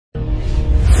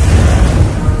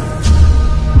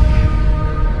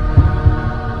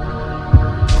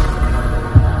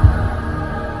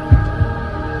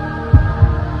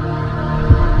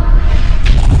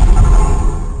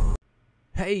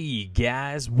Hey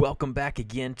guys, welcome back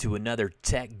again to another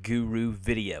Tech Guru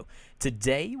video.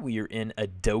 Today we are in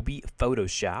Adobe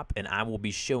Photoshop and I will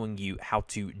be showing you how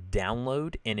to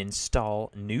download and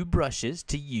install new brushes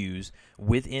to use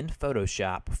within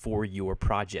Photoshop for your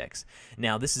projects.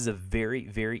 Now this is a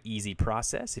very easy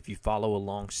process if you follow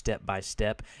along step by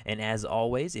step, and as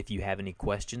always, if you have any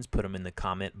questions, put them in the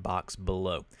comment box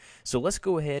below. So let's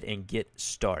go ahead and get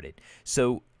started.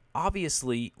 So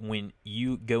obviously, when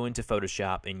you go into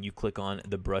Photoshop and you click on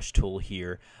the brush tool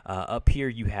here, up here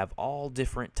you have all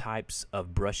different types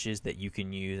of brushes that you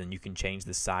can use, and you can change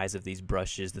the size of these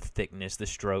brushes, the thickness, the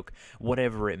stroke,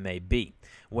 whatever it may be.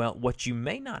 Well, what you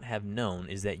may not have known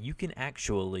is that you can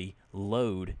actually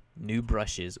load new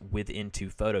brushes into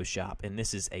Photoshop, and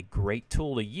this is a great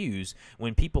tool to use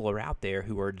when people are out there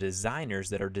who are designers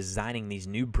that are designing these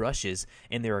new brushes,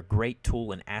 and they're a great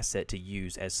tool and asset to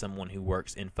use as someone who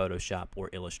works in Photoshop or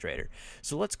Illustrator.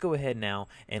 So let's go ahead now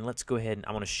and I want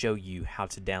to show you how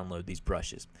to download these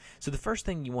brushes. So the first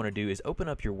thing you want to do is open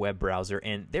up your web browser,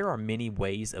 and there are many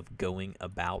ways of going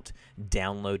about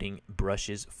downloading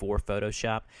brushes for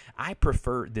Photoshop. I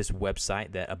prefer this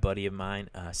website that a buddy of mine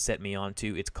set me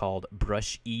onto. It's called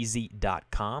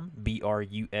brusheezy.com,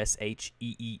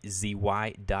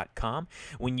 BRUSHEEZY.com.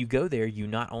 When you go there, you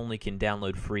not only can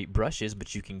download free brushes,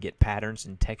 but you can get patterns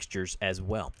and textures as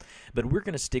well. But we're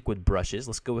going to stick with brushes.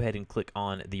 Let's go ahead and click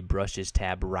on the brushes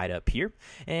tab right up here,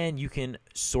 and you can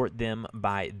sort them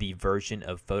by the version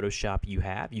of Photoshop you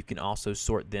have. You can also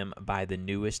sort them by the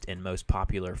newest and most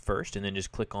popular first, and then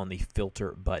just click on the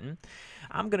filter button.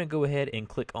 I'm going to go ahead and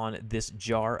click on this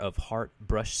jar of heart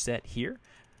brush set here.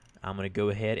 I'm going to go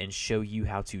ahead and show you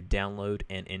how to download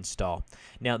and install.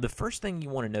 Now, the first thing you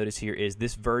want to notice here is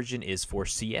this version is for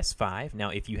CS5.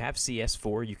 Now, if you have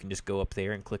CS4, you can just go up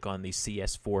there and click on the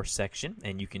CS4 section,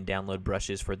 and you can download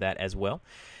brushes for that as well.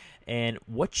 And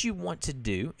what you want to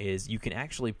do is you can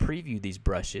actually preview these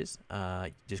brushes.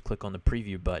 Just click on the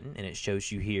preview button, and it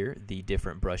shows you here the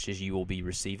different brushes you will be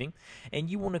receiving. And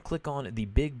you want to click on the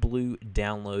big blue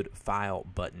download file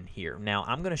button here. Now,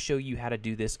 I'm going to show you how to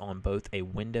do this on both a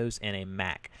Windows and a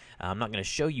Mac. I'm not going to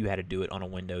show you how to do it on a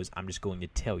Windows. I'm just going to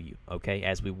tell you, okay,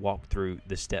 as we walk through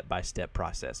the step-by-step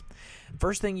process.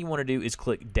 First thing you want to do is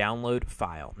click Download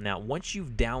File. Now, once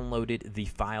you've downloaded the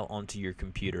file onto your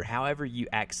computer, however you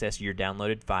access your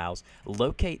downloaded files,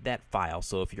 locate that file.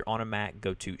 So if you're on a Mac,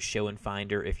 go to Show in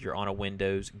Finder. If you're on a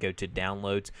Windows, go to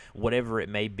Downloads, whatever it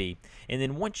may be. And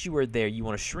then once you are there, you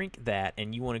want to shrink that,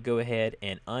 and you want to go ahead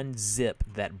and unzip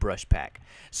that brush pack.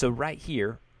 So right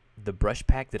here, the brush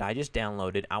pack that I just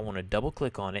downloaded, I want to double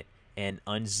click on it and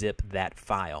unzip that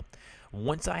file.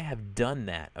 Once I have done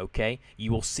that, okay,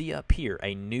 you will see up here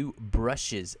a new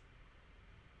brushes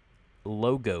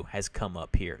logo has come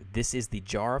up here. This is the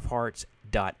jar of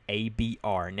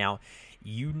hearts.abr. Now,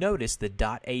 you notice the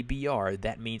 .abr,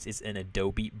 that means it's an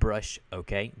Adobe brush,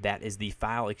 okay? That is the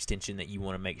file extension that you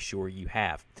want to make sure you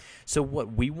have. So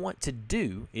what we want to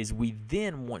do is we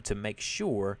then want to make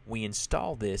sure we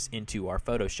install this into our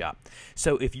Photoshop.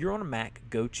 So if you're on a Mac,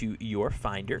 go to your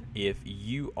Finder. If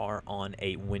you are on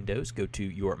a Windows, go to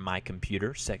your My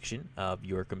Computer section of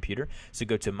your computer. So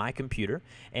go to My Computer,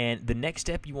 and the next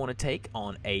step you want to take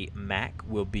on a Mac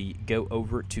will be go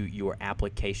over to your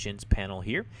Applications panel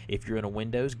here. If you're in a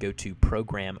Windows, go to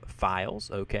Program Files,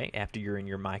 okay, after you're in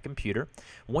your My Computer.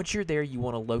 Once you're there, you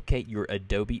want to locate your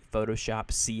Adobe Photoshop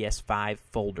CS5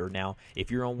 folder. Now,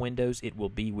 if you're on Windows, it will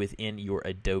be within your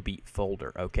Adobe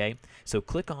folder, okay? So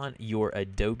click on your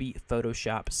Adobe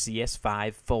Photoshop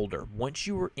CS5 folder. Once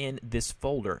you are in this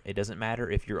folder, it doesn't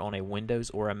matter if you're on a Windows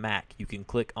or a Mac, you can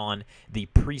click on the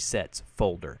Presets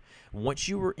folder. Once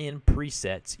you are in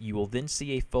Presets, you will then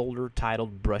see a folder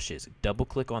titled Brushes. Double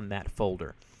click on that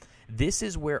folder. This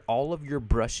is where all of your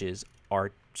brushes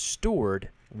are stored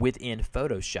within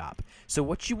Photoshop. So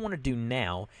what you want to do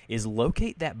now is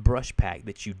locate that brush pack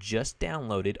that you just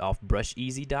downloaded off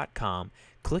brusheezy.com,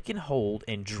 click and hold,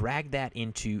 and drag that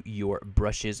into your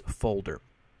brushes folder.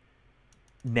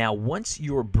 Now, once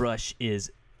your brush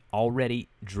is already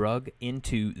drug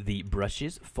into the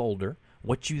brushes folder,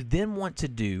 what you then want to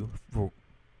do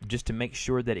just to make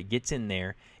sure that it gets in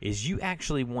there is you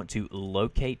actually want to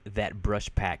locate that brush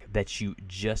pack that you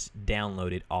just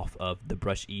downloaded off of the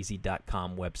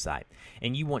brusheezy.com website,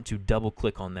 and you want to double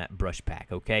click on that brush pack,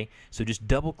 okay? So just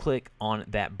double click on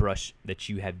that brush that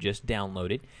you have just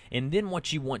downloaded, and then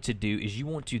what you want to do is you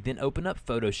want to then open up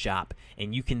Photoshop,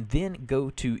 and you can then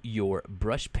go to your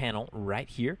brush panel right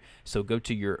here. So go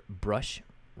to your brush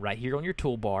right here on your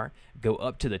toolbar, go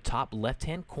up to the top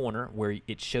left-hand corner where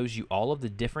it shows you all of the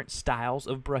different styles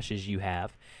of brushes you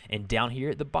have, and down here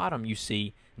at the bottom you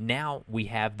see now we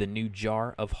have the new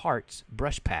Jar of Hearts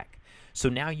brush pack. So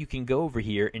now you can go over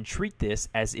here and treat this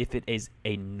as if it is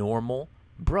a normal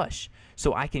brush.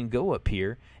 So I can go up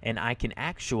here and I can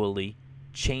actually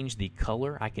change the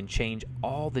color. I can change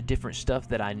all the different stuff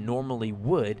that I normally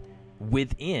would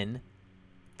within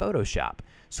Photoshop.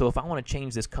 So if I want to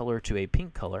change this color to a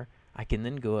pink color, I can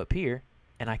then go up here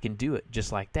and I can do it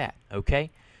just like that,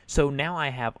 okay? So now I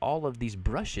have all of these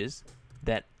brushes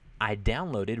that I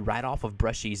downloaded right off of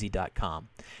brusheasy.com.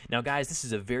 Now guys, this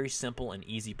is a very simple and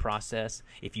easy process.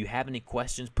 If you have any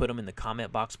questions, put them in the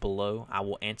comment box below. I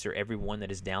will answer every one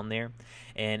that is down there.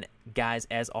 And guys,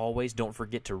 as always, don't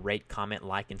forget to rate, comment,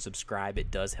 like, and subscribe. It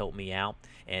does help me out.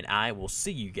 And I will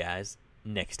see you guys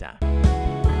next time.